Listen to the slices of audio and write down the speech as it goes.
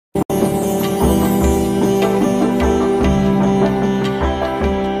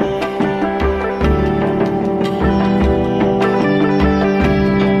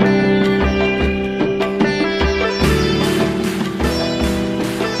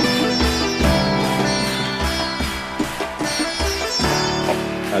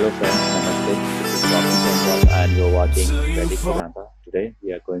watching Vedic Siddhanta. Today,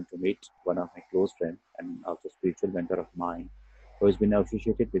 we are going to meet one of my close friends and also spiritual mentor of mine, who has been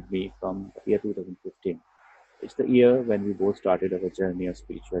associated with me from the year 2015. It's the year when we both started our journey of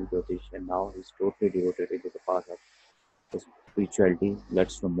spiritual jyotish, and now he's totally devoted into the path of his spirituality.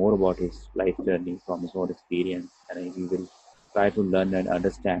 Let's know more about his life journey from his own experience, and we will try to learn and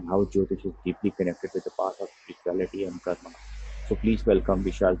understand how jyotish is deeply connected with the path of spirituality and karma. So please welcome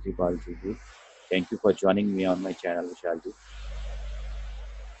Vishal Sripaulsood. Thank you for joining me on my channel, Vishalji.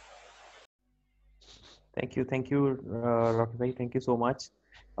 Thank you, Rocky bhai. Thank you so much.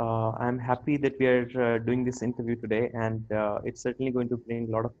 I'm happy that we are doing this interview today, and it's certainly going to bring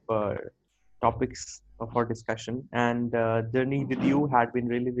a lot of topics for discussion. And journey with you had been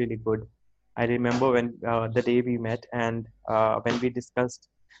really, really good. I remember when the day we met and when we discussed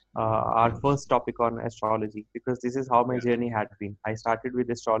our first topic on astrology, because this is how my Yeah, journey had been. I started with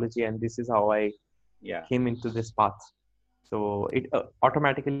astrology, and this is how I yeah, came into this path. So it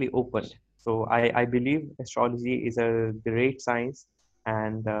automatically opened. So I believe astrology is a great science,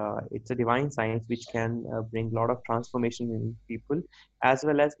 and it's a divine science which can bring a lot of transformation in people, as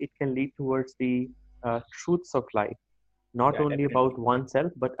well as it can lead towards the truths of life, not yeah, only definitely. about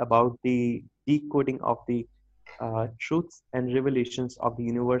oneself, but about the decoding of the truths and revelations of the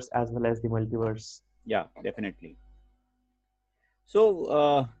universe as well as the multiverse. Yeah, definitely.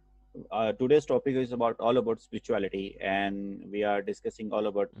 So today's topic is about all about spirituality, and we are discussing all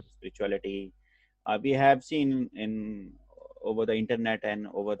about spirituality. We have seen in over the internet and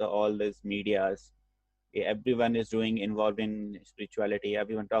over the all these medias, everyone is doing involved in spirituality.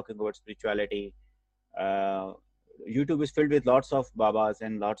 Everyone talking about spirituality. Uh, YouTube is filled with lots of babas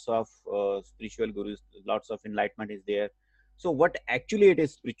and lots of spiritual gurus. Lots of enlightenment is there. So, what actually it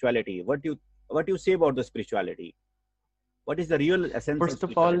is spirituality? What you say about the spirituality? What is the real essence of First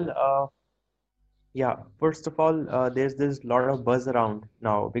of all, spirituality? there's this lot of buzz around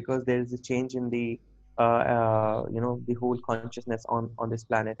now because there is a change in the the whole consciousness on this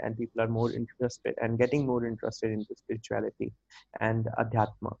planet, and people are more interested and getting more interested into spirituality and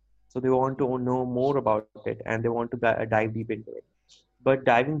adhyatma. So they want to know more about it, and they want to dive deep into it. But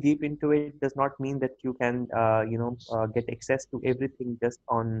diving deep into it does not mean that you can get access to everything just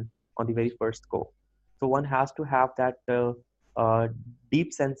on the very first go. So one has to have that uh,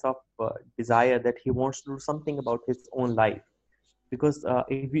 deep sense of desire that he wants to do something about his own life, because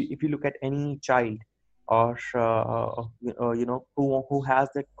if you look at any child or who has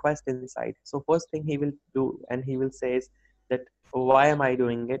that quest inside, so first thing he will do and he will say is that why am I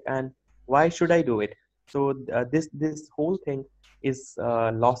doing it and why should I do it. So this whole thing is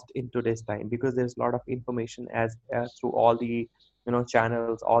lost in today's time because there's a lot of information as through all the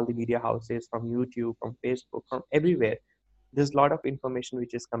channels, all the media houses, from YouTube, from Facebook, from everywhere. There's a lot of information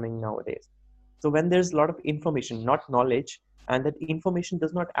which is coming nowadays. So when there's a lot of information, not knowledge, and that information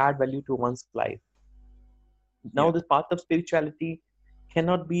does not add value to one's life, now Yeah, the path of spirituality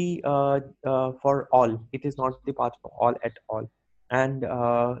cannot be for all. It is not the path for all at all, and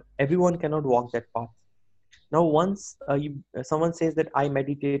everyone cannot walk that path. Now once someone says that I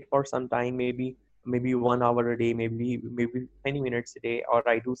meditate for some time, maybe 1 hour a day, maybe 20 minutes a day, or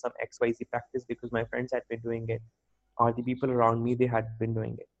I do some xyz practice because my friends had been doing it, or the people around me they had been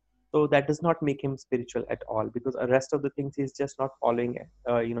doing it. So that does not make him spiritual at all, because the rest of the things he's just not following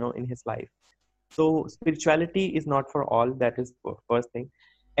in his life. So spirituality is not for all. That is first thing.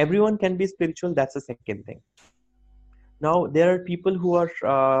 Everyone can be spiritual. That's the second thing. Now there are people who are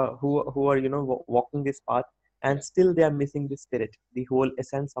walking this path, yeah, and still they are missing the spirit, the whole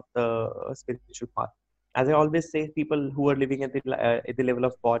essence of the spiritual path. As I always say, people who are living at the level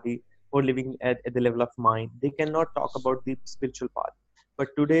of body, who are living at the level of mind, they cannot talk about the spiritual path. But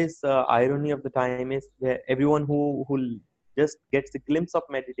today's irony of the time is that everyone who just gets a glimpse of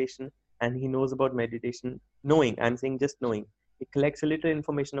meditation, and he knows about meditation, knowing, I'm saying just knowing, he collects a little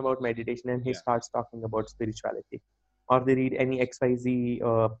information about meditation and he yeah, starts talking about spirituality, or they read any XYZ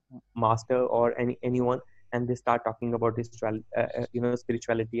master or anyone, and they start talking about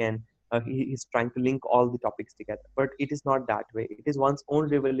spirituality, and he's trying to link all the topics together. But it is not that way. It is one's own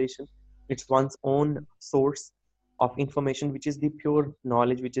revelation. It's one's own source of information, which is the pure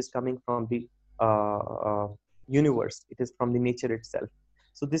knowledge, which is coming from the uh, uh, universe. It is from the nature itself.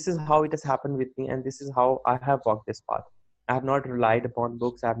 So this is how it has happened with me, and this is how I have walked this path. I have not relied upon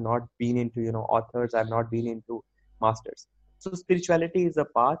books. I have not been into authors. I have not been into masters. So spirituality is a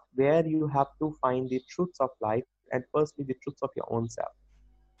path where you have to find the truths of life, and firstly the truths of your own self.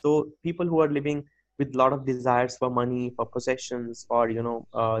 So people who are living with a lot of desires for money, for possessions, for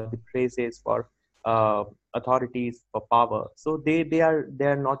the praises, for authorities, for power, so they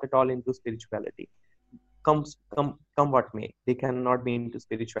are not at all into spirituality. come what may, they cannot be into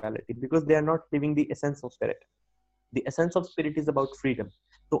spirituality because they are not living the essence of spirit. The essence of spirit is about freedom.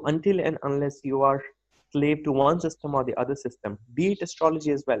 So until and unless you are slave to one system or the other system, be it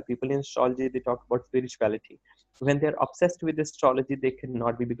astrology as well. People in astrology, they talk about spirituality. When they're obsessed with astrology, they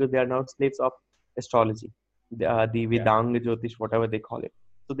cannot be, because they are now slaves of astrology, the Yeah. Vedanga, Jyotish, whatever they call it.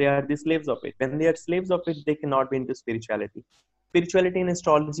 So they are the slaves of it. When they are slaves of it, they cannot be into spirituality. Spirituality and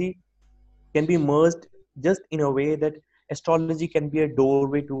astrology can be merged just in a way that astrology can be a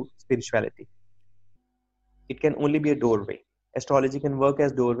doorway to spirituality. It can only be a doorway. Astrology can work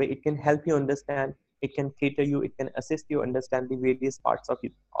as doorway. It can help you understand. It can cater you. It can assist you understand the various parts of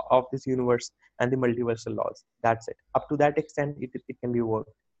it, of this universe and the multiversal laws. That's it. Up to that extent, it can be worked.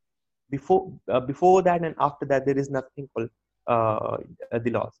 Before that and after that, there is nothing called uh,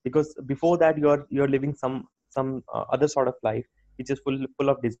 the laws, because before that you're living some other sort of life which is full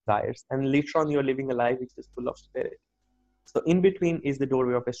of desires, and later on you're living a life which is full of spirit. So in between is the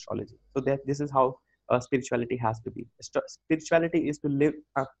doorway of astrology. So that this is how spirituality has to be. Spirituality is to live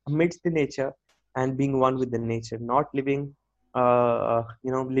amidst the nature and being one with the nature, not living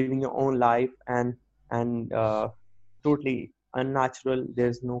living your own life and totally unnatural.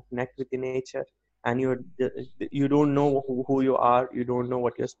 There's no connect with the nature, and you don't know who you are. You don't know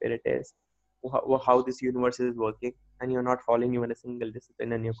what your spirit is, how this universe is working, and you're not following even a single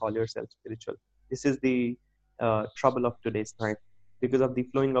discipline, and you call yourself spiritual. This is the trouble of today's time, because of the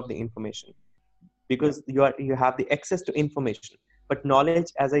flowing of the information, Yeah. because you have the access to information, but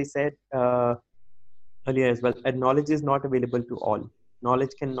knowledge, as I said earlier as well, and knowledge is not available to all.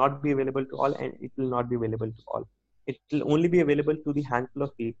 Knowledge cannot be available to all, and it will not be available to all. It will only be available to the handful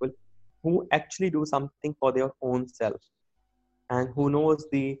of people who actually do something for their own self, and who knows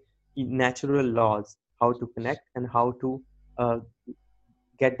the natural laws, how to connect and how to uh,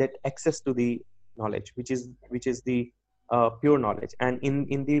 get that access to the knowledge, which is the pure knowledge. And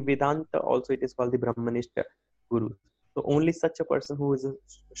in the Vedanta also, it is called the Brahmanishta gurus. So only such a person who is a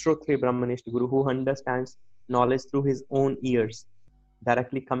Shrotri Brahmanishta guru, who understands knowledge through his own ears,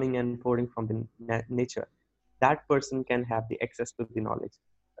 directly coming and pouring from the nature, that person can have the access to the knowledge.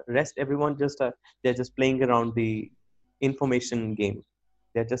 Rest everyone just they're just playing around the information game.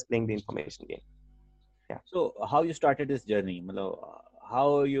 They're just playing the information game. Yeah. So, how you started this journey?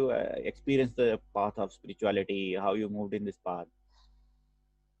 How you experienced the path of spirituality? How you moved in this path?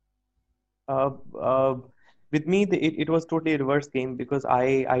 uh, uh, with me, it was totally reverse game, because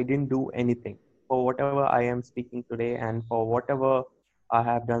I didn't do anything for whatever I am speaking today, and for whatever I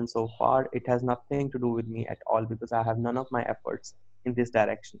have done so far. It has nothing to do with me at all, because I have none of my efforts in this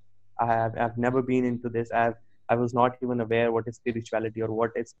direction. I've never been into this. I was not even aware what is spirituality or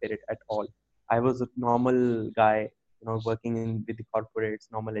what is spirit at all. I was a normal guy, working in with the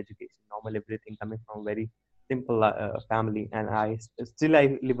corporates, normal education, normal everything, coming from very simple family, and still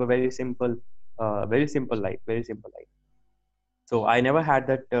I live a very simple life, very simple life. So I never had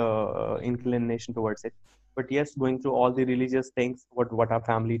that inclination towards it. But yes, going through all the religious things, what our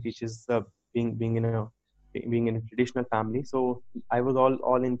family teaches, being in a traditional family. So I was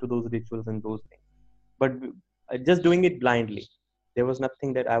all into those rituals and those things, but just doing it blindly. There was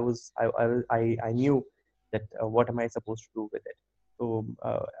nothing that I knew that what am I supposed to do with it. So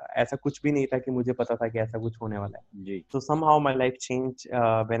ऐसा कुछ भी नहीं था कि मुझे पता था कि ऐसा कुछ होने वाला है. जी. So somehow my life changed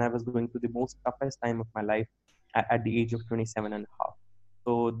when I was going through the most toughest time of my life at the age of 27 and a half.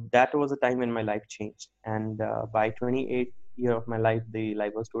 So that was a time when my life changed, and by 28 year of my life, the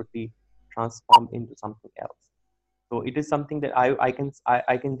life was totally transformed into something else. So it is something that I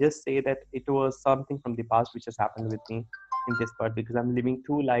can just say that it was something from the past which has happened with me in this birth, because I'm living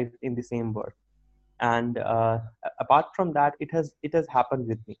two lives in the same birth. And apart from that, it has happened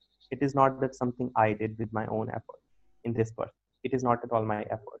with me. It is not that something I did with my own effort in this birth. It is not at all my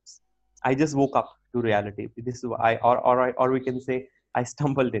efforts. I just woke up to reality. This is I or we can say I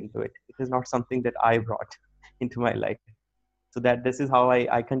stumbled into it. It is not something that I brought into my life. So that this is how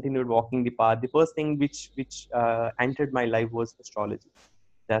I continued walking the path. The first thing which entered my life was astrology.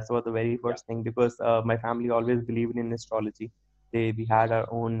 That was the very Yeah. first thing, because my family always believed in astrology. We had our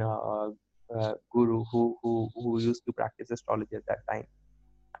own guru who used to practice astrology at that time,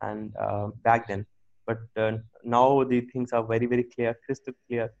 and back then. But now the things are very very clear, crystal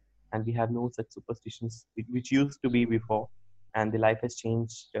clear, and we have no such superstitions which used to be before, and the life has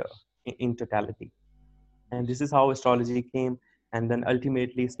changed in totality. And this is how astrology came. And then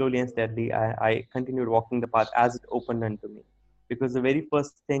ultimately, slowly and steadily, I continued walking the path as it opened unto me. Because the very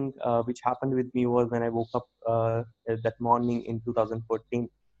first thing which happened with me was when I woke up that morning in 2014.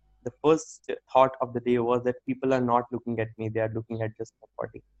 The first thought of the day was that people are not looking at me, they are looking at just my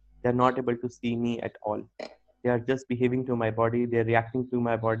body. They're not able to see me at all. They are just behaving to my body. They're reacting to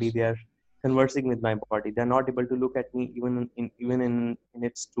my body. They are conversing with my body. They're not able to look at me even in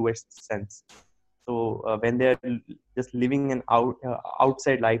its truest sense. So when they're just living an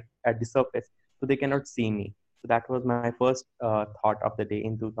outside life at the surface, so they cannot see me. So that was my first thought of the day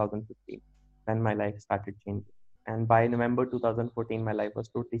in 2015, when my life started changing. And by November 2014, my life was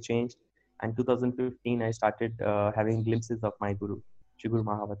totally changed. And 2015, I started having glimpses of my guru, Shri Guru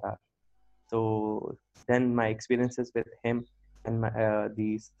Mahavatar. So then my experiences with him and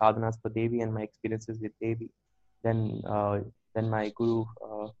the sadhanas for Devi and my experiences with Devi. Then then my guru,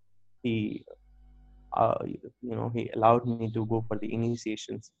 he he allowed me to go for the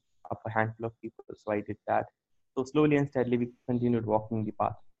initiations of a handful of people. So I did that. So slowly and steadily we continued walking the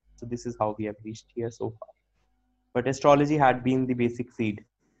path. So this is how we have reached here so far. But astrology had been the basic seed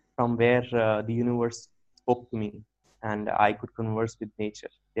from where the universe spoke to me, and I could converse with nature.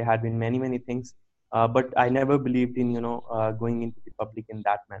 There had been many things, but I never believed in going into the public in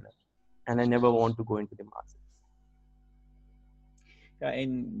that manner, and I never want to go into the masses. Yeah,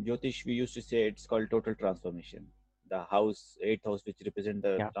 in Jyotish, we used to say it's called total transformation. The house, eighth house, which represent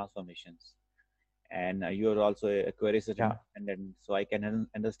the Yeah, transformations. And you are also a Aquarius yeah, ascendant, so I can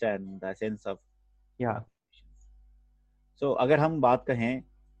understand the sense of yeah. transformations. So, अगर हम बात कहें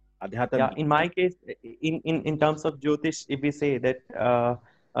अध्यात्म Yeah, की, in my case, in terms of Jyotish, if we say that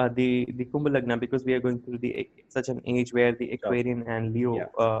the Kumbh Lagna, because we are going through such an age where the sure. Aquarian and Yeah,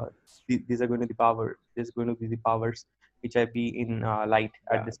 Leo, these are going to be power. There's going to be the powers which I be in light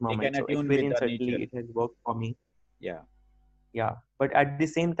at yeah, this they can moment. So attune with Aquarian the certainly nature. it has worked for me. Yeah, Yeah, but at the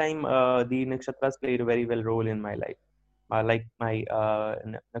same time, the nakshatras played a very well role in my life. Like my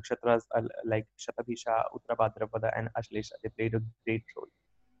nakshatras like Shatabhisha, Uttarabhadrapada, and Ashlesha, they played a great role,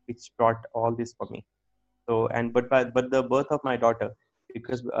 which brought all this for me. So and but the birth of my daughter,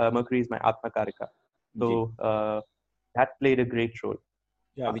 because Mercury is my Atma Karika, ji, so that played a great role.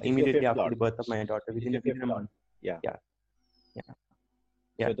 yeah, which is your Immediately fifth after lord. the birth of my daughter, Which is your within fifth a lord. month. Yeah. Yeah, yeah,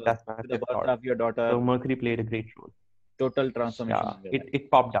 yeah. So That's my the fifth birth lord. of your daughter, So Mercury played a great role. total transformation Yeah, in your it life.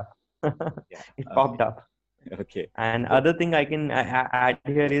 it popped up. Yeah. It Okay. popped up. Okay. And So other thing I can add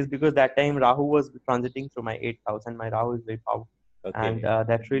here is because that time Rahu was transiting through my 8th house, and my Rahu is very powerful, and okay.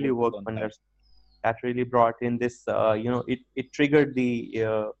 that The really mood worked coincide. wonders. That really brought in this, it triggered the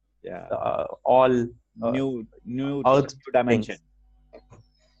Yeah. all New earth dimension. things.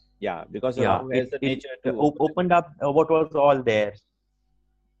 Yeah, because Yeah, Rahu has the it nature to open the opened up what was all there.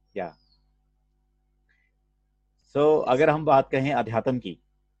 yeah. So अगर हम बात कहें अध्यात्म की,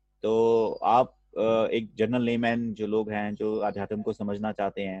 तो आप एक general layman जो लोग हैं जो अध्यात्म को समझना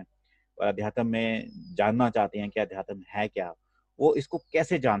चाहते हैं और अध्यात्म में जानना चाहते हैं कि अध्यात्म है क्या, वो इसको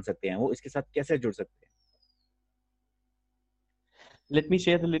कैसे जान सकते हैं, वो इसके साथ कैसे जुड़ सकते हैं? Let me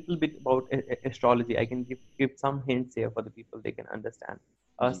share a little bit about astrology. I can give some hints here for the people they can understand.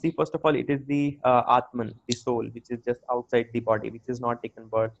 Ji, See, first of all, it is the Atman, the soul, which is just outside the body, which is not taken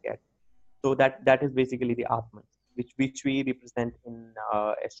birth yet. So that is basically the Atman, which we represent in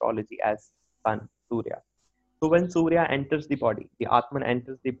astrology as Sun, Surya. So when Surya enters the body, the Atman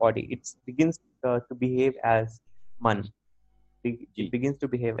enters the body, it begins to behave as Man. It ji, begins to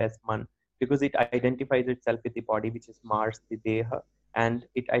behave as Man because it identifies itself with the body, which is Mars, the Deha, and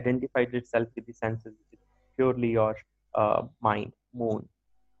it identifies itself with the senses, which is purely your mind, Moon.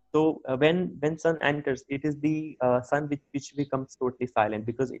 So when Sun enters, it is the Sun which becomes totally silent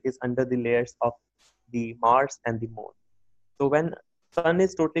because it is under the layers of the Mars and the Moon. So when Sun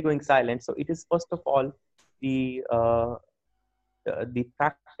is totally going silent, so it is first of all the the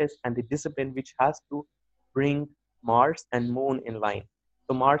practice and the discipline which has to bring Mars and Moon in line.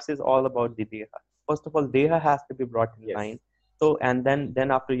 So Mars is all about the Deha. First of all, Deha has to be brought in yes, line. So and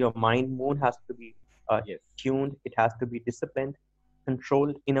then after your mind, Moon has to be yes, tuned. It has to be disciplined,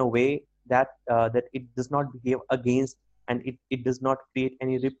 controlled in a way that it does not behave against, and it does not create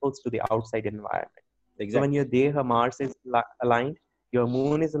any ripples to the outside environment. So when exactly, your Deha Mars is aligned, your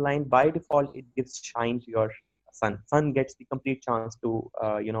Moon is aligned. By default, it gives shine to your Sun. Sun gets the complete chance to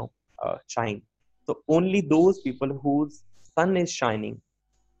shine. So only those people whose Sun is shining,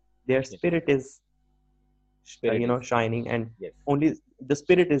 their yes, spirit is spirit is, shining, and yes, only the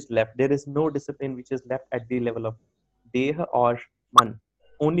spirit is left. There is no discipline which is left at the level of Deha or Man.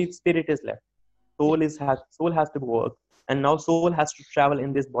 Only spirit is left. yes, Soul has to work, and now soul has to travel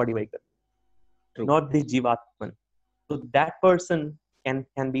in this body vehicle, true, not the Jivatman. So that person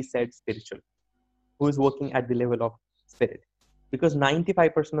can be said spiritual, who is working at the level of spirit. Because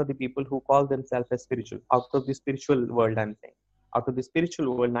 95% of the people who call themselves as spiritual, out of the spiritual world, I'm saying, out of the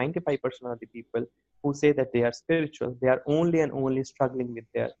spiritual world, 95% of the people who say that they are spiritual, they are only and only struggling with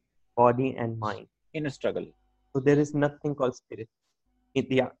their body and mind. In a struggle. So there is nothing called spirit.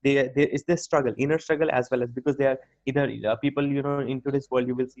 There is this struggle, inner struggle, as well as because they are either people, in today's world,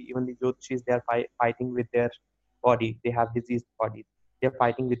 you will see even the jyotishis, they are fighting with their body. They have diseased bodies. They are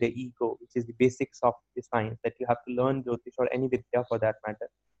fighting with their ego, which is the basics of the science that you have to learn jyotish or any vidya for that matter.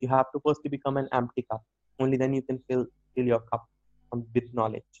 You have to first become an empty cup. Only then you can fill your cup with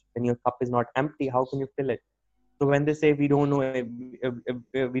knowledge. When your cup is not empty, how can you fill it? So when they say we don't know,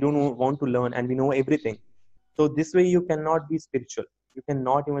 we don't want to learn and we know everything, so this way you cannot be spiritual. You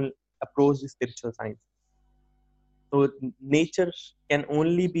cannot even approach the spiritual science. So nature can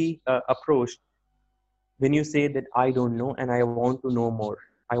only be approached when you say that I don't know and I want to know more.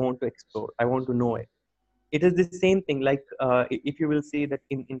 I want to explore. I want to know it. It is the same thing. Like if you will see that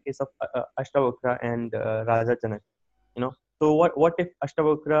in case of Ashtavakra and Raja Janak, you know. So what if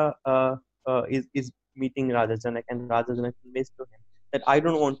Ashtavakra is meeting Raja Janak and Raja Janak says to him that I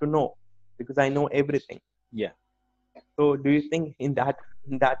don't want to know because I know everything. Yeah. So do you think in that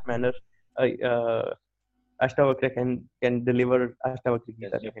manner, Ashtavakra can deliver Ashtavakra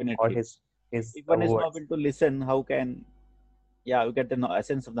Yes, Gita to him or definitely. his If one is not words? able to listen, how can, yeah, you get the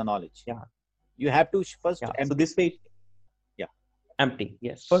essence of the knowledge? Yeah, You have to first yeah. So empty. this way, Yeah. empty.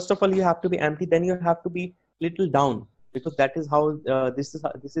 Yes. First of all, you have to be empty. Then you have to be little down because that is how this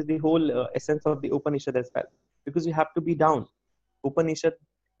is the whole essence of the Upanishad as well. Because you have to be down. Upanishad,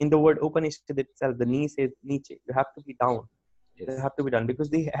 in the word Upanishad itself, the knee says niche. You have to be down. They have Yes. to be done because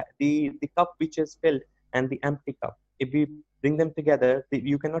the cup which is filled and the empty cup, if we bring them together,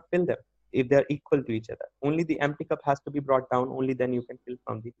 you cannot fill them if they're equal to each other. Only the empty cup has to be brought down. Only then you can fill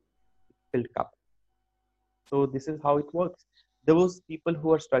from the filled cup. So this is how it works. Those people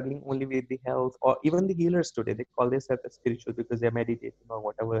who are struggling only with the health, or even the healers today, they call themselves as spiritual because they're meditating or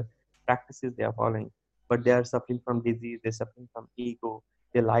whatever practices they are following, but they are suffering from disease. They're suffering from ego.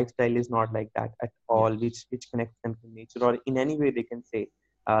 Their lifestyle is not like that at Yeah. all, which connects them to nature, or in any way they can say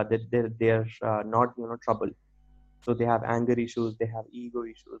that they're not troubled. So they have anger issues, they have ego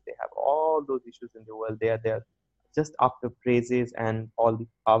issues, they have all those issues in the world. They are just after praises and all the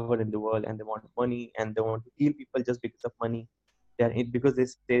power in the world, and they want money and they want to heal people just because of money. Because they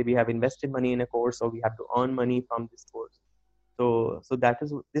say we have invested money in a course, so we have to earn money from this course. So that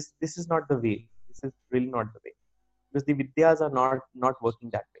is this is not the way. This is really not the way, because the vidyas are not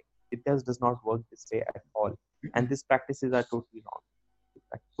working that way. Vidyas does not work this way at all, and these practices are totally wrong.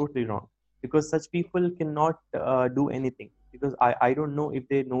 Like, totally wrong, because such people cannot do anything, because I don't know if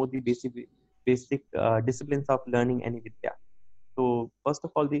they know the basic disciplines of learning any vidya. So first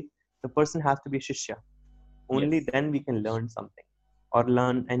of all, the person has to be shishya. Only Yes. then we can learn something or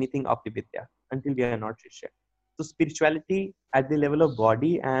learn anything of the vidya. Until we are not shishya, so spirituality at the level of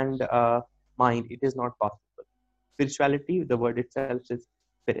body and mind, it is not possible. Spirituality, the word itself is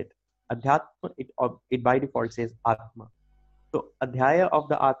spirit. Adhyatma, it by default says atma. So adhyaya of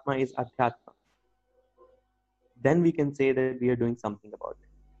the atma is adhyatma. Then we can say that we are doing something about it.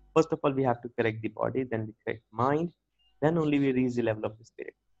 First of all, we have to correct the body, then we correct mind, then only we reach the level of the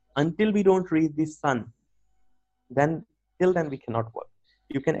spirit. Until we don't reach the sun, then till then we cannot work.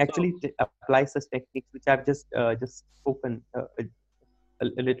 You can So, actually apply such techniques which I've just spoken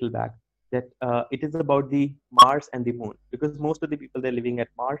a little back. That it is about the Mars and the moon, because most of the people they're living at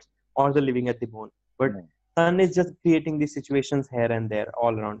Mars or they're living at the moon, but no. sun is just creating these situations here and there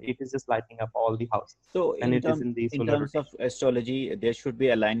all around. It is just lighting up all the houses So when it is in the in solar terms of rotation. astrology, there should be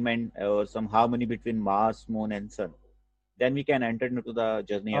alignment or some harmony between Mars, Moon, and Sun. Then we can enter into the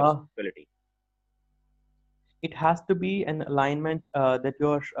journey of Uh, spirituality. it has to be an alignment that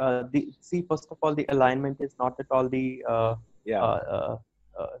you're the see, first of all, the alignment is not at all the Yeah. uh,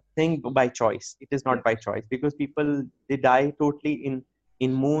 uh, thing by choice. It is Yeah. not by choice, because people, they die totally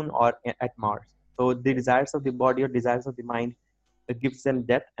in moon or at Mars. So the Yes. desires of the body or desires of the mind gives them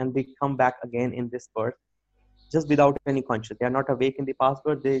death, and they come back again in this birth just without any conscience. They are not awake in the past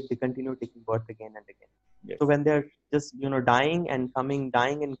birth. They continue taking birth again and again. So Yes. when they're just dying and coming,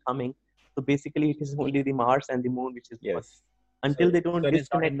 dying and coming, so basically it is only the Mars and the moon which is working. Yes. Until So they don't Sun is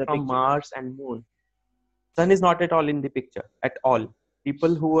not in disconnect the from picture. Mars and moon, sun is not at all in the picture at all.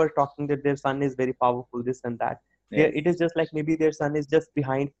 People who are talking that their sun is very powerful, this and that, there Yes. it is just like maybe their sun is just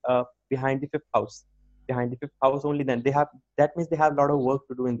behind the fifth house, behind the fifth house only. Then they have, that means they have a lot of work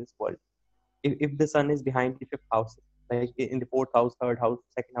to do in this world. If the sun is behind the fifth house, like in the fourth house, third house,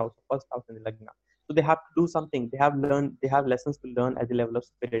 second house, first house in the lagna, so they have to do something. They have lessons to learn at the level of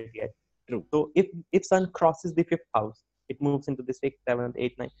spirit yet. True. So if sun crosses the fifth house, it moves into the sixth, seventh,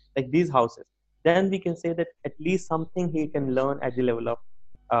 eighth, ninth, like these houses, then we can say that at least something he can learn at the level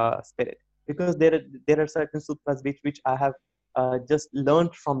of spirit. Because there are certain sutras which I have just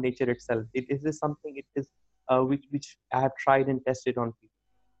learned from nature itself. It is something, it is which I have tried and tested on people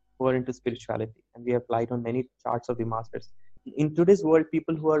who are into spirituality, and we have applied on many charts of the masters. In today's world,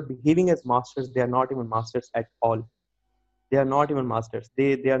 people who are behaving as masters, they are not even masters at all. They are not even masters.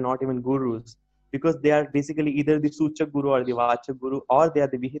 They are not even gurus, because they are basically either the Suchak Guru or the Vachak Guru, or they are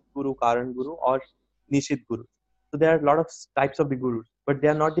the Vihit Guru, Karan Guru, or Nishit Guru. So there are a lot of types of the gurus, but they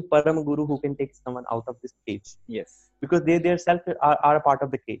are not the Param Guru who can take someone out of this cage, Yes. because they themselves are a part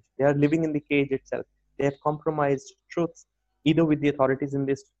of the cage. They are living in the cage itself. They have compromised truths either with the authorities in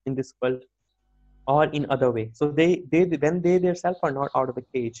this world or in other way. So they when they themselves are not out of the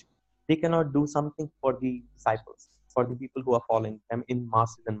cage, they cannot do something for the disciples, for the people who are following them in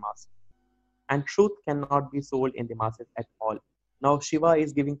masses and masses. And truth cannot be sold in the masses at all. Now Shiva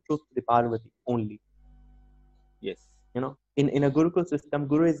is giving truth to the Parvati only. Yes. In a Gurukul system,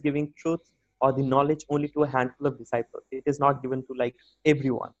 Guru is giving truth or the knowledge only to a handful of disciples. It is not given to like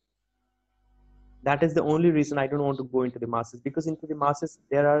everyone. That is the only reason I don't want to go into the masses, because into the masses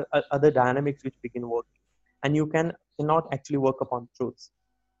there are other dynamics which begin working, and you cannot actually work upon truths.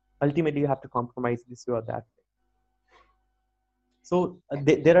 Ultimately, you have to compromise this or that. So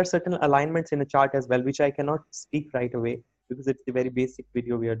there are certain alignments in a chart as well, which I cannot speak right away because it's the very basic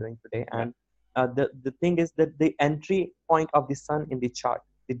video we are doing today. Yeah. And the thing is that the entry point of the sun in the chart,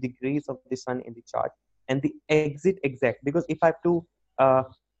 the degrees of the sun in the chart, and the exit exact. Because if I have to uh,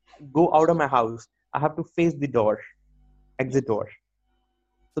 go out of my house, I have to face the door, exit Yes. door.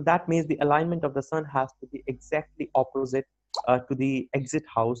 So that means the alignment of the sun has to be exactly opposite to the exit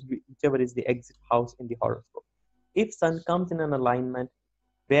house, whichever is the exit house in the horoscope. If sun comes in an alignment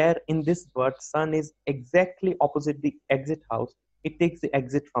where in this birth sun is exactly opposite the exit house, it takes the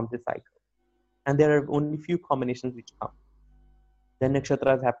exit from the cycle. And there are only few combinations which come. The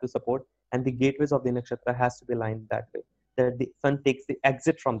nakshatras have to support, and the gateways of the nakshatra has to be aligned that way, that the sun takes the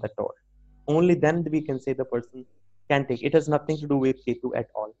exit from the door. Only then we can say the person can take. It has nothing to do with Ketu at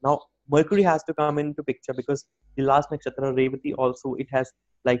all. Now, Mercury has to come into picture, because the last nakshatra, Revati, also it has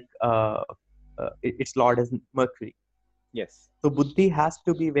like its lord as Mercury. Yes. So buddhi has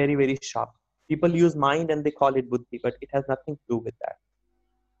to be very, very sharp. People use mind and they call it buddhi, but it has nothing to do with that.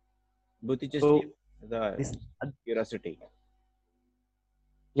 Buddhi just So gives the this, curiosity.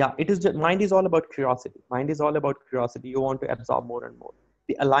 yeah, it is just, mind is all about curiosity. Mind is all about curiosity. You want to absorb more and more.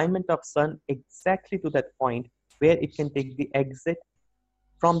 The alignment of sun exactly to that point where it can take the exit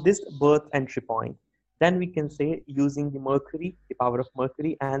from this birth entry point. Then we can say, using the Mercury, the power of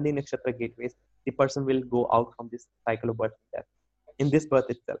Mercury and the nakshatra gateways, the person will go out from this cycle of birth and death in this birth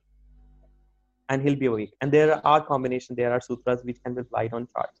itself, and he'll be awake. And there are combinations, there are sutras which can be applied on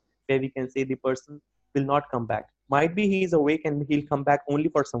charts where we can say the person will not come back. Might be he is awake and he'll come back only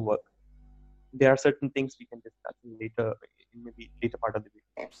for some work. There are certain things we can discuss in later, in maybe later part of the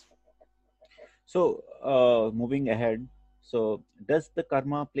video. So, moving ahead, so does the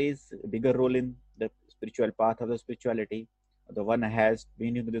karma plays a bigger role in the spiritual path of the spirituality? The one has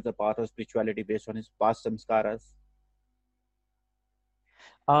been into the path of spirituality based on his past samskaras.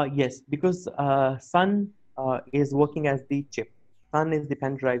 Yes, because sun is working as the chip. Sun is the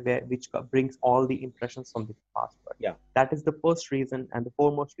pen drive which brings all the impressions from the past world. Yeah. That is the first reason and the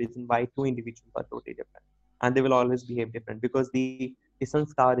foremost reason why two individuals are totally different, and they will always behave different, because the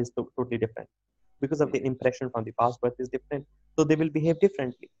sanskar is totally different. Because of the impression from the past birth is different, so they will behave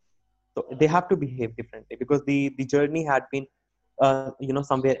differently. So they have to behave differently because the journey had been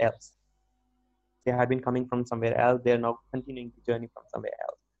somewhere else. They had been coming from somewhere else. They are now continuing the journey from somewhere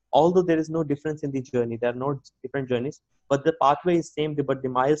else. Although there is no difference in the journey, there are no different journeys, but the pathway is same. But the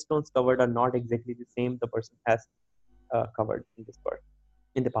milestones covered are not exactly the same. The person has covered in this birth,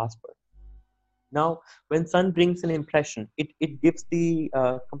 in the past birth. Now, when sun brings an impression, it gives the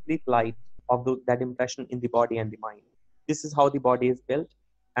complete light of that impression in the body and the mind. This is how the body is built,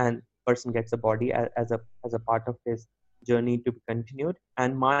 and person gets a body as a part of his journey to be continued,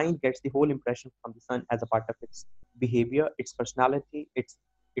 and mind gets the whole impression from the sun as a part of its behavior, its personality, its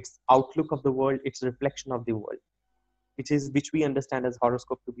outlook of the world, its reflection of the world, which we understand as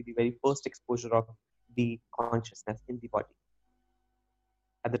horoscope to be the very first exposure of the consciousness in the body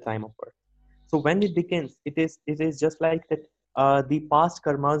at the time of birth. So when it begins, it is just like that. The past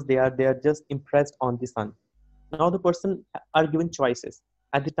karmas, they are just impressed on the sun. Now the person are given choices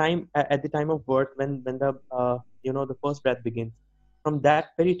at the time of birth, when the the first breath begins. From that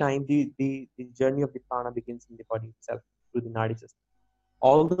very time, the journey of the prana begins in the body itself through the nadi system.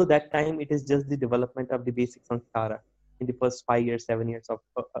 Although that time it is just the development of the basic sanskara in the first 5 years, 7 years of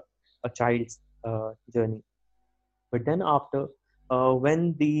a child's journey. But then after,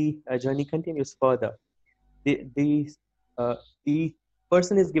 when the journey continues further, the uh, the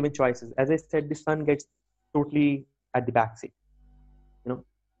person is given choices. As I said, the sun gets totally at the back seat. You know,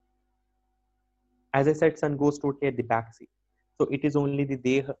 as I said, sun goes totally at the back seat. So it is only the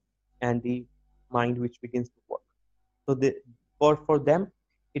deha and the mind which begins to work. So for them,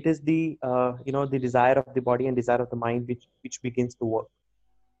 it is the the desire of the body and desire of the mind which begins to work.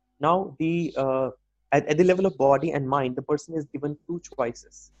 Now at the level of body and mind, the person is given two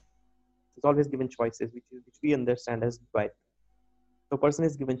choices. He's always given choices, which we understand as right. The person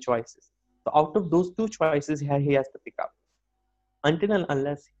is given choices. So out of those two choices, he has to pick up until and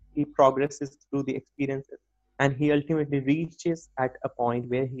unless he progresses through the experiences and he ultimately reaches at a point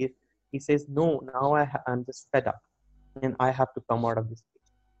where he says, no, now I'm just fed up and I have to come out of this stage.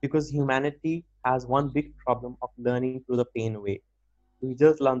 Because humanity has one big problem of learning through the pain way. We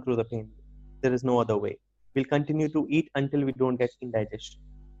just learn through the pain. There is no other way. We'll continue to eat until we don't get indigestion.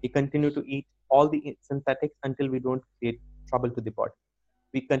 We continue to eat all the synthetics until we don't create trouble to the body.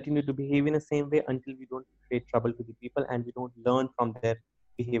 We continue to behave in the same way until we don't create trouble to the people and we don't learn from their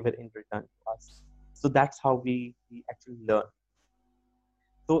behavior in return to us. So that's how we actually learn.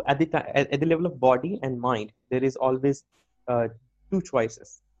 So at the level of body and mind, there is always two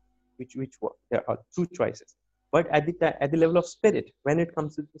choices which work. There are two choices. But at the level of spirit, when it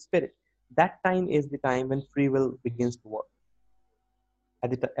comes to the spirit, that time is the time when free will begins to work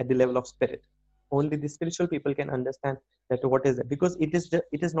at the level of spirit. Only the spiritual people can understand that what is it, because it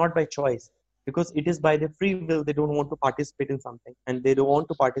is not by choice, because it is by their free will. They don't want to participate in something, and they don't want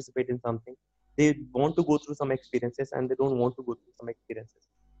to participate in something. They want to go through some experiences, and they don't want to go through some experiences.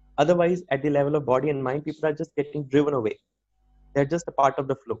 Otherwise, at the level of body and mind, people are just getting driven away. They're just a part of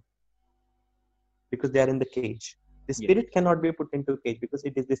the flow because they are in the cage. The Yes. spirit cannot be put into cage because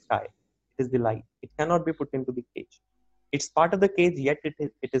it is the sky, it is the light. It cannot be put into the cage. It's part of the cage, yet it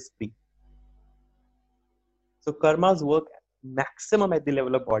is free. So karmas work maximum at the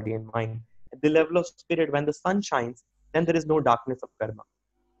level of body and mind. At the level of spirit, when the sun shines, then there is no darkness of karma.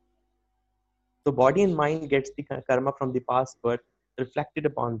 So body and mind gets the karma from the past birth reflected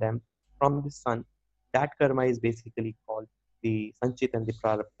upon them from the sun. That karma is basically called the sanchit and the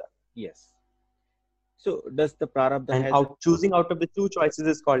prarabdha. Yes. So does the prarabdha And has a, out choosing out of the two choices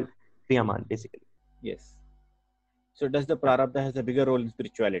is called kriyaman, basically. yes. So does the Yeah. prarabdha has a bigger role in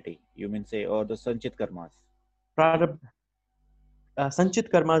spirituality? You mean say, or the sanchit karmas? Prarabdha, sanchit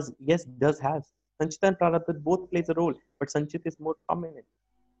karmas, yes, does has. Sanchit and prarabdha both plays a role, but sanchit is more prominent.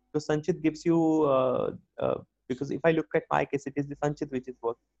 So Sanchit gives you because if I look at my case, it is the Sanchit which is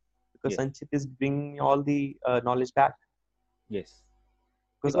working, because Yes. Sanchit is bringing all the knowledge back. Yes.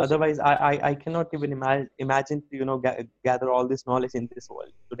 Because Because otherwise, I cannot even imagine to gather all this knowledge in this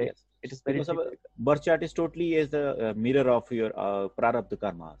world today. yes, It is very because our difficult. birth chart is totally is the mirror of your prarabdha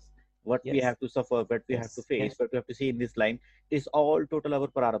karmas. What we Yes, have to suffer, what we have to yes, face, yes, what we have to see in this line is all total our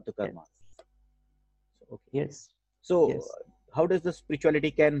prarabdha yes, karmas. So, okay. yes, So yes. how does the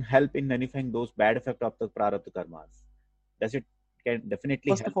spirituality can help in nullifying those bad effect of the prarabdha karmas? Does it can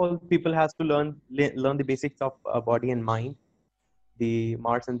definitely First help? of all, people has to learn the basics of body and mind, the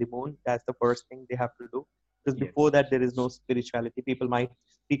Mars and the Moon. That's the first thing they have to do. Because Yes. before that, there is no spirituality. People might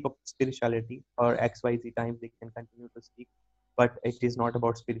speak of spirituality or XYZ times they can continue to speak, but it is not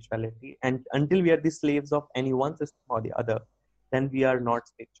about spirituality. And until we are the slaves of any one system or the other, then we are not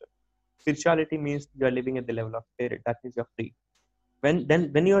spiritual. Spirituality means you are living at the level of spirit. That means you're free.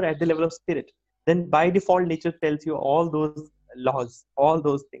 When you're at the level of spirit, then by default nature tells you all those laws, all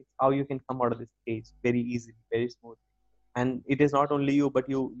those things, how you can come out of this cage very easily, very smooth. And it is not only you, but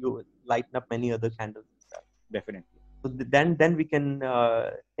you lighten up many other candles as well. Definitely. So then we can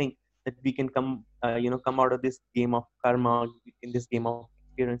think that we can come out of this game of karma, in this game of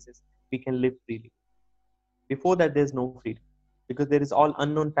experiences. We can live freely. Before that, there's no freedom, because there is all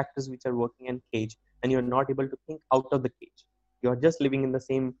unknown factors which are working in cage, and you're not able to think out of the cage. You're just living in the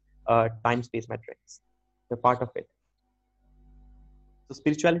same time space matrix. You're part of it. So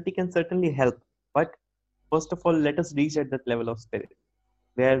spirituality can certainly help, but first of all, let us reach at that level of spirit,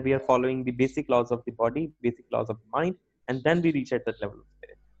 where we are following the basic laws of the body, basic laws of the mind, and then we reach at that level of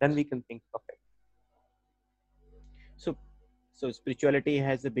spirit. Then we can think of it. So so spirituality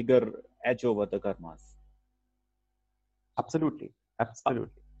has a bigger edge over the karmas. Absolutely, Uh,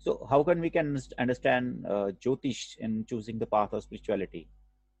 absolutely. so how can we can understand jyotish in choosing the path of spirituality?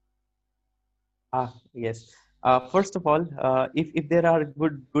 Yes. First of all, if there are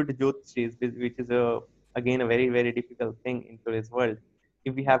good jyotishis, which is again a very difficult thing in today's world,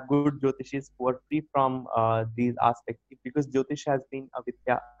 if we have good jyotishis who are free from these aspects, because jyotish has been a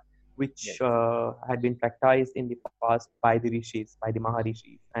vidya which Yes. had been practiced in the past by the rishis, by the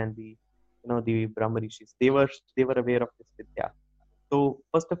maharishis, and the the Brahma rishis. They were aware of this vidya. So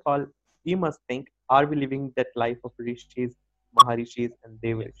first of all, we must think: Are we living that life of rishis, maharishis, and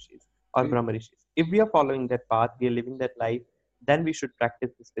deva Yes. rishis, or We- Brahma rishis? If we are following that path, we are living that life, then we should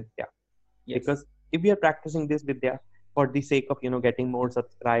practice this vidya. yes. Because if we are practicing this vidya for the sake of getting more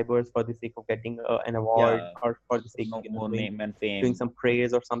subscribers, for the sake of getting an award, Yeah. or for the sake of No more doing name and doing fame. some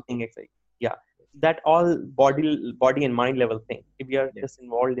praise or something, yeah, that all body and mind level thing. If we are Yes. just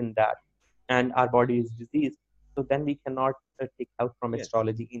involved in that, and our body is diseased, so then we cannot take help from Yes.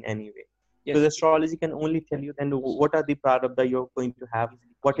 astrology in any way. Because Yes. astrology can only tell you then what are the prarabdha you're going to have,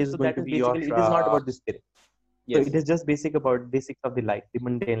 what is So going that to is be your. basically It is not about the spirit. So it yes. is just basics of the life, the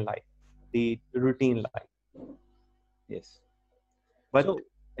mundane life, the routine life. Yes. But So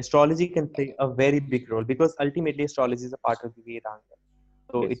astrology can play a very big role, because ultimately astrology is a part of the Vedanta.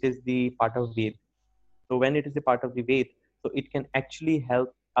 So it yes. is the part of Ved. So when it is a part of the Ved, so it can actually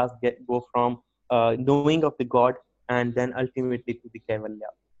help us go from knowing of the God, and then ultimately to the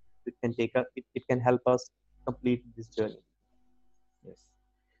Kaivalya. It can help us complete this journey. Yes.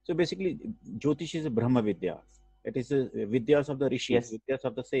 So basically, Jyotish is a Brahma Vidya. It is a Vidyas of the rishis, Yes, Vidyas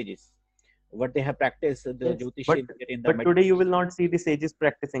of the sages. What they have practiced, the yes. Jyotish But is there in the but today you meditation. will not see the sages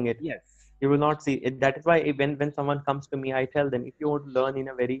practicing it. Yes. You will not see it. That is why when someone comes to me, I tell them, if you want to learn in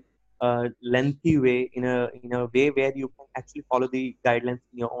a very lengthy way, in a way where you can actually follow the guidelines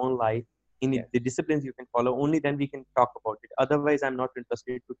in your own life, Yes. the disciplines you can follow, only then we can talk about it. Otherwise, I'm not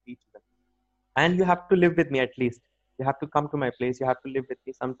interested to teach them. And you have to live with me at least. You have to come to my place. You have to live with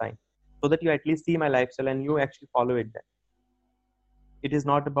me sometime, so that you at least see my lifestyle and you actually follow it. Then it is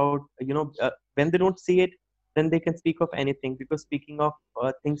not about when they don't see it, then they can speak of anything, because speaking of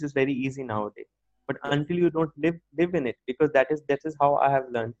things is very easy nowadays. But Yes. until you don't live in it, because that is how I have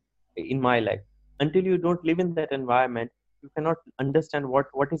learned in my life. Until you don't live in that environment, you cannot understand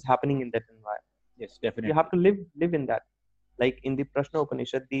what is happening in that environment. Yes. You have Definitely. to live in that. Like in the Prashna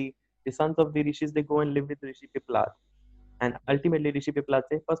Upanishad, the sons of the rishis, they go and live with Rishi Piplat. And Yes. ultimately, Rishi Piplat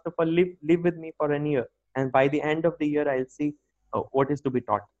say, first of all, live with me for an year. And by the end of the year, I'll see what is to be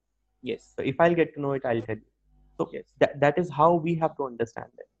taught. Yes. So if I'll get to know it, I'll tell you. So Yes. that is how we have to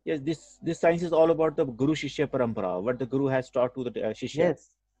understand it. Yes. This science is all about the Guru Shishya Parampara, what the Guru has taught to the Shishya.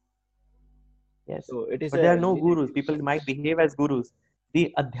 Yes, yes. So it is But there a are no gurus. People might behave as gurus.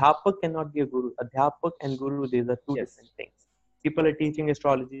 The adhyapak cannot be a guru. Adhyapak and guru, these are two yes. different things. People are teaching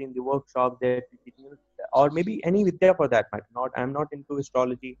astrology in the workshop. They're teaching, or maybe any vidya for that matter. Not, I'm not into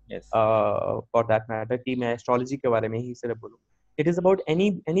astrology Yes. for that matter. कि मैं astrology के बारे में ही सिर्फ बोलूं. It is about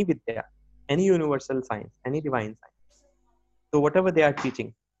any vidya, any universal science, any divine science. So whatever they are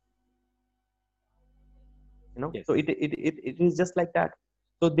teaching, Yes. so it is just like that.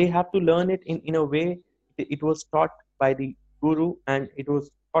 So they have to learn it in a way. It was taught by the guru, and it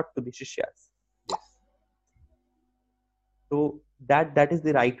was taught to the shishyas. Yes. So that is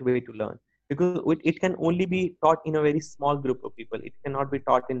the right way to learn, because it can only be taught in a very small group of people. It cannot be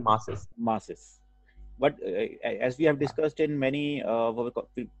taught in masses. Masses. But as we have Yeah. discussed in many of our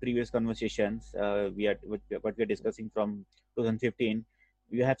previous conversations, what we are discussing from 2015,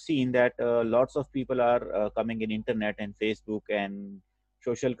 we have seen that lots of people are coming in internet and Facebook and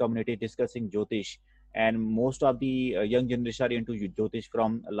social community discussing Jyotish, and most of the young generation are into Jyotish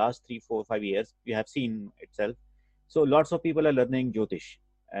from last 3, 4, 5 years. We have seen itself. So lots of people are learning Jyotish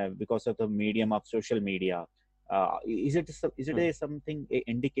because of the medium of social media. Is it Hmm. a something a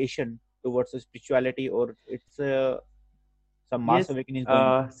indication towards the spirituality, or it's some mass Yes. awakening is going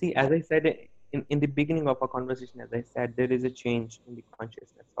on? See, as I said in the beginning of our conversation, as I said, there is a change in the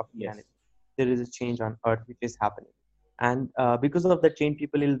consciousness of Yes. humanity. There is a change on Earth which is happening, and because of that change,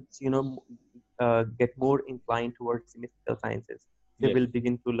 people will get more inclined towards the mystical sciences. They Yes. will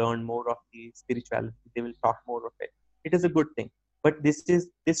begin to learn more of the spirituality. They will talk more of it. It is a good thing, but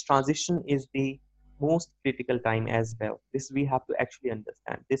this transition is the most critical time as well. This we have to actually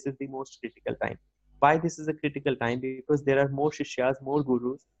understand. This is the most critical time. Why this is a critical time? Because there are more shishyas, more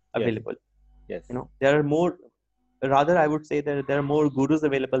gurus Yes. available. Yes. There are more. Rather, I would say that there are more gurus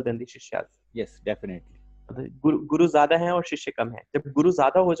available than the shishyas. Yes. Definitely. गुरु ज्यादा हैं और शिष्य कम है. जब गुरु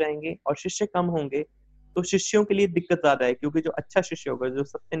ज्यादा हो जाएंगे और शिष्य कम होंगे, तो शिष्यों के लिए दिक्कत ज्यादा है, क्योंकि जो अच्छा शिष्य होगा, जो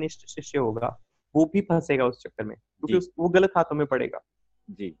सत्यनिष्ठ शिष्य होगा, वो भी फंसेगा उस चक्कर में, क्योंकि जी. वो गलत हाथों में पड़ेगा,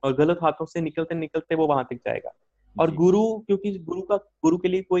 जी. और गलत हाथों से निकलते निकलते वो वहां तक जाएगा. और जी. गुरु, क्योंकि गुरु के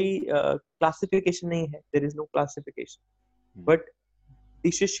लिए कोई क्लासिफिकेशन नहीं है. There is no classification. Hmm. But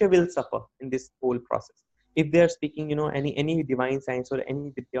the shishya will suffer in this whole process if they are speaking any divine science or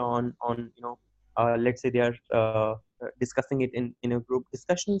any vidya on let's say they are discussing it in a group.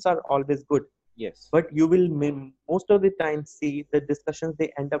 Discussions are always good, Yes. But you will most of the time see the discussions,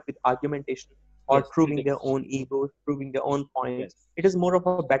 they end up with argumentation or Yes. proving their Politics. own egos, proving their own points. Yes. It is more of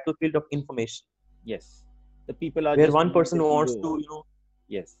a battlefield of information, Yes. The people are where just one moving person their wants ego. to,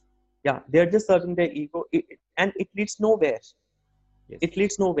 Yes. yeah, they're just serving their ego, and it leads nowhere. Yes. It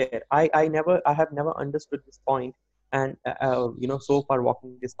leads nowhere. I have never understood this point, and so far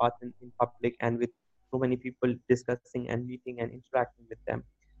walking this path in public and with so many people discussing and meeting and interacting with them,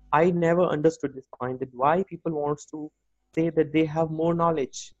 I never understood this point, that why people wants to say that they have more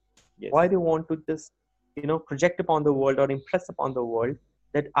knowledge, Yes. why they want to just project upon the world or impress upon the world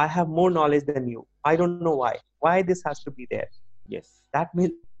that I have more knowledge than you. I don't know why this has to be there. Yes. That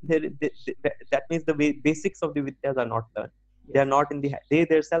means that means the basics of the vidyas are not learned. They are Yes. not in they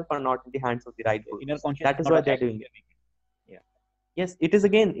themselves are not in the hands of the right The gurus. inner conscience That is is not why a they're factory doing we it. are making. Yeah. Yes, it is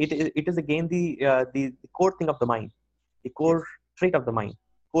again the core thing of the mind, the core Yes. trait of the mind,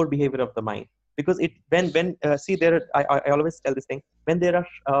 core behavior of the mind. Because it when see there are, I always tell this thing, when there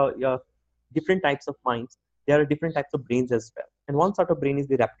are different types of minds, there are different types of brains as well. And one sort of brain is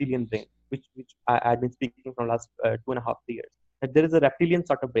the reptilian brain, which I've been speaking from last 2.5 3 years. That there is a reptilian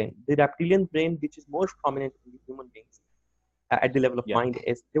sort of brain. The reptilian brain, which is more prominent in the human beings at the level of Yeah. mind,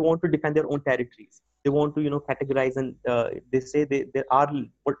 is they want to defend their own territories. They want to categorize, and they say there are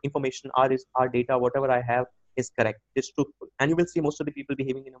what information, our data, whatever I have is correct, is truthful. And you will see most of the people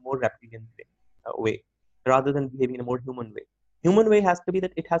behaving in a more reptilian way, rather than behaving in a more human way. Human way has to be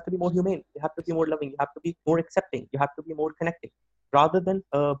that it has to be more humane, you have to be Yes. more loving, you have to be more accepting, you have to be more connecting, rather than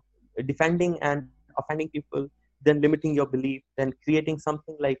defending and offending people, then limiting your belief, then creating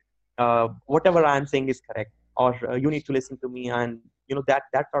something like whatever I am saying is correct, or you need to listen to me, and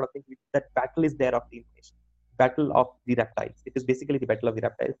that sort of thing. That battle is there of the information, battle of the reptiles. It is basically the battle of the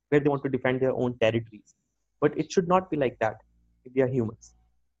reptiles, where they want to defend their own territories. But it should not be like that if we are humans.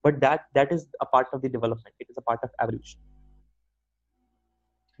 But that is a part of the development, it is a part of evolution.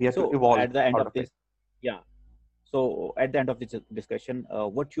 We have to So evolve at the end out of of it. this, yeah. So at the end of this discussion,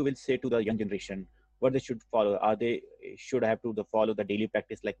 what you will say to the young generation, what they should follow? Are they should have to follow the daily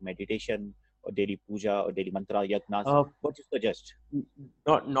practice like meditation or daily puja or daily mantra, yagnas? uh, What you suggest?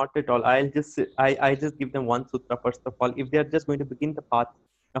 not at all. I just give them one sutra. First of all, if they are just going to begin the path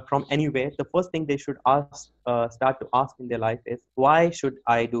from anywhere, the first thing they should start to ask in their life is, why should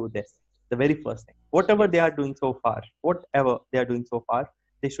I do this? The very first thing, whatever they Yes. are doing so far, whatever they are doing so far,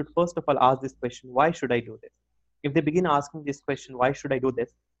 they should first of all ask this question: why should I do this? If they begin asking this question, why should I do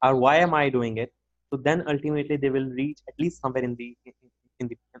this, or why am I doing it? So then ultimately they will reach at least somewhere in the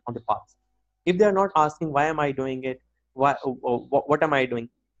on the path. If they are not asking, why am I doing it, why what am I doing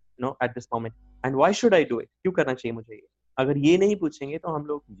at this moment, and why should I do it, क्यों करना चाहिए मुझे ये, अगर ये नहीं पूछेंगे तो हम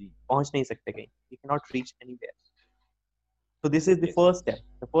लोग जी. पहुंच नहीं सकते कहीं. We cannot reach anywhere. So this is the Yes. first step.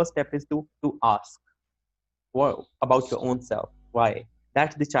 The first step is to ask about your own self. Why?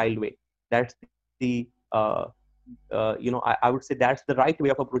 That's the child way. That's the I would say that's the right way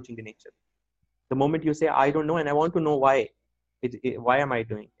of approaching the nature. The moment you say, I don't know and I want to know why, why am I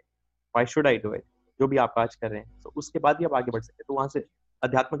doing it, why should I do it, जो भी आप आज कर रहे हैं, तो उसके बाद ही आप आगे बढ़ सकते हैं. तो वहां से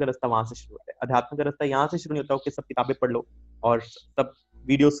अध्यात्म का रास्ता वहां से शुरू होता है. अध्यात्म का रास्ता यहाँ से शुरू नहीं होता कि सब किताबें पढ़ लो और सब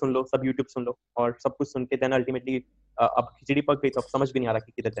वीडियो सुन लो, सब यूट्यूब सुन लो और सब कुछ सुन के देन अल्टीमेटली अब खिचड़ी पक गई तो अब समझ भी नहीं आ रहा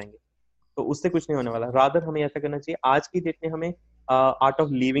कि किधर जाएंगे. तो उससे कुछ नहीं होने वाला. रादर हमें ऐसा करना चाहिए, आज की डेट में हमें आर्ट ऑफ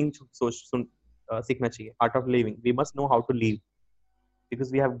लिविंग सोच सीखना चाहिए. Art of living, we must know how to live,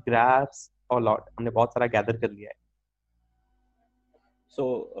 because we have grasps a lot, हमने बहुत सारा गैदर कर लिया है. So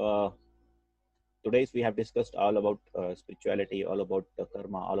today we have discussed all about spirituality, all about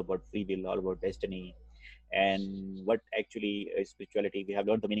karma, all about free will, all about destiny, and what actually is spirituality. We have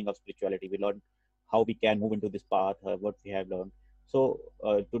learned the meaning of spirituality. We learned how we can move into this path, what we have learned. So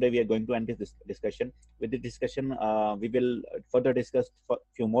today we are going to end this discussion. With the discussion, we will further discuss a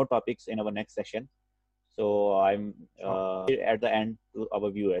few more topics in our next session. So I'm at the end to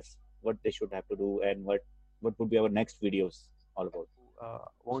our viewers what they should have to do and what would be our next videos all about.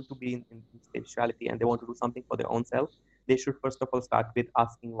 Want to be in spirituality and they want to do something for their own self, they should first of all start with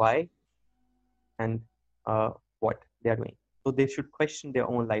asking why and what they are doing. So they should question their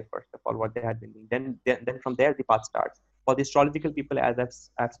own life first of all, what they had been doing. Then from there the path starts. For the astrological people, as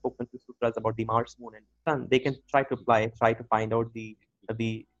I've spoken to sutras about the Mars, Moon, and Sun, they can try to apply, try to find out the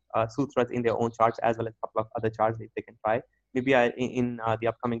sutras in their own charts as well as a couple of other charts if they can try. Maybe in the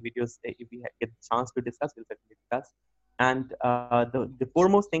upcoming videos, if we get the chance to discuss, we'll certainly discuss. And the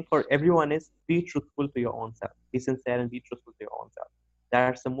foremost thing for everyone is be truthful to your own self. Be sincere and be truthful to your own self.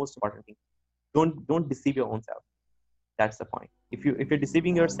 That's the most important thing. Don't deceive your own self. That's the point. If you're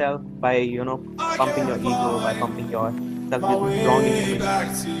deceiving yourself by pumping your ego, by pumping your yourself with wrong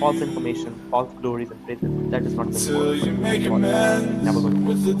information, false information, false glories and praises, that is not going to work for you at all. It's never going to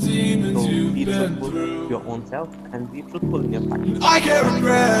work for you. So be truthful to your own self and be truthful in your practice. I can't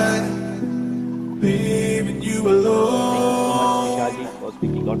regret leaving you Thank you so much, alone Vishalji, for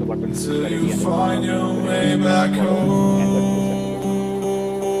speaking a lot about until spirituality you and find your way back for us and the home. listeners.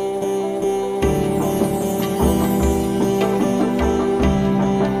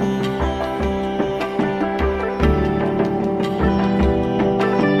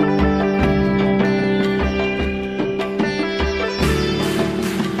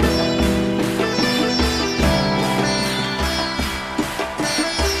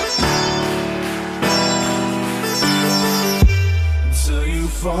 Until you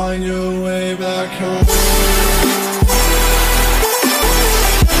find your way back home.